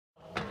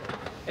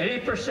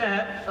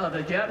80% of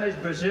the Japanese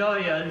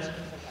Brazilians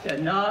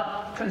did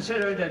not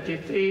consider the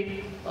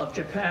defeat of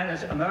Japan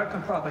as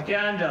American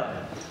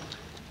propaganda.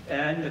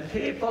 And the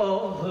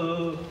people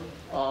who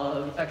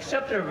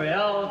accepted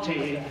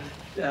reality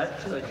that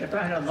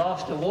Japan had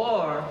lost the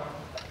war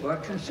were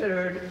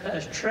considered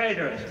as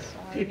traitors,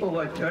 people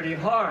with dirty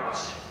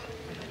hearts.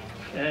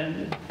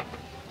 And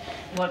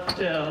what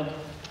the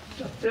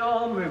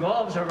film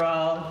revolves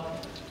around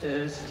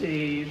is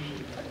the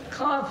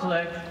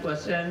conflict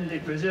within the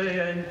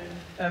Brazilian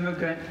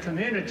immigrant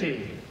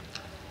community.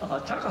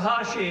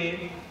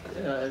 Takahashi,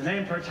 the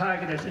main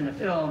protagonist in the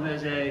film,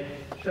 is a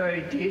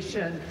very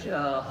decent,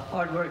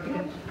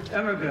 hardworking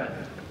immigrant,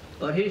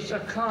 but he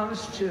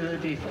succumbs to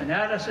the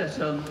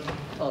fanaticism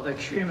of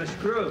extremist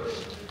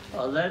groups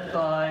led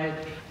by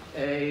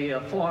a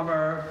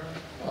former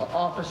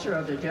officer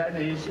of the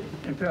Japanese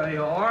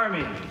Imperial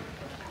Army.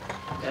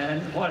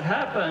 And what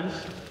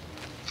happens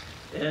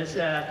is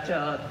that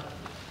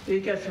he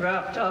gets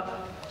wrapped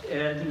up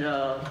in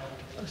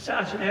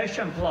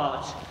assassination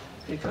plots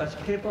because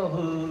people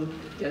who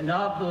did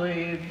not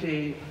believe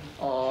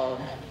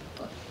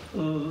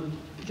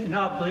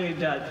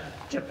that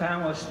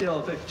Japan was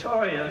still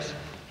victorious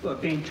were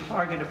being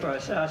targeted for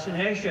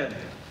assassination.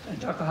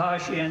 And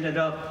Takahashi ended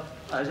up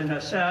as an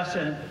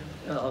assassin,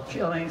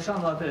 killing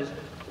some of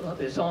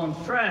his own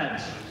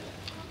friends.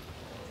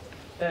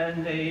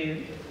 And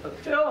the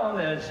film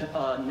is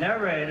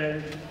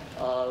narrated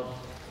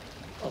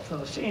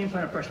seen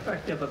from the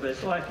perspective of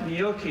his wife,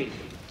 Miyuki.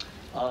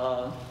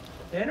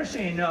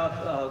 Interesting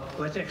enough,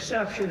 with the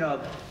exception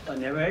of a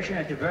narration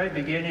at the very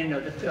beginning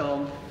of the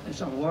film and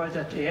some words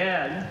at the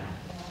end,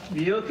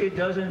 Miyuki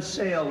doesn't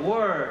say a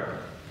word,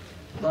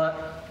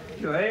 but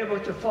you're able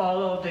to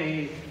follow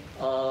the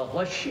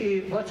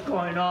what's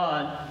going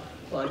on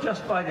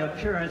just by the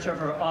appearance of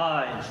her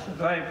eyes. A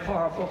very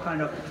powerful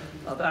kind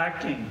of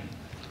acting.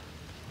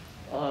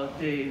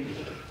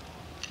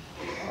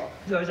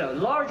 There's a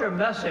larger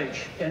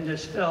message in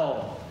this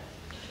film,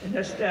 and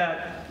it's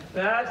that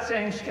bad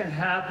things can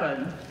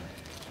happen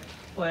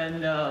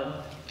when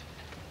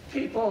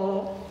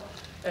people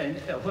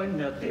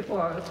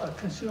are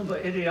consumed by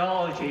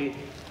ideology,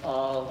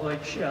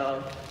 which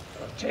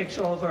takes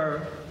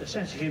over the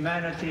sense of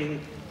humanity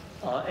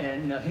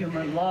in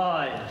human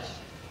lives.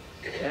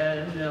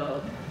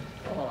 And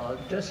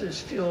this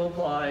is fueled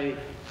by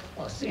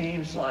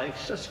themes like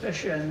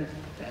suspicion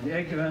and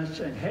ignorance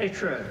and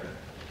hatred.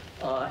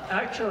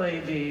 Actually,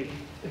 the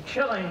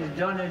killings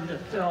done in the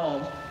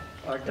film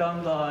are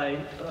done by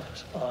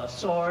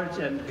swords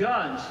and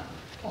guns.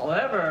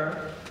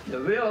 However, the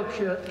real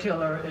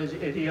killer is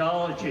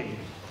ideology.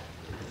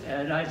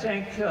 And I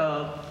think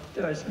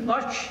there's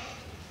much,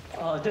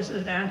 this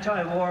is an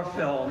anti-war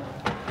film,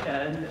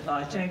 and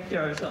I think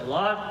there's a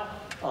lot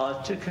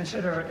to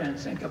consider and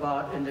think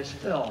about in this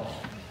film.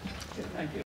 Okay, thank you.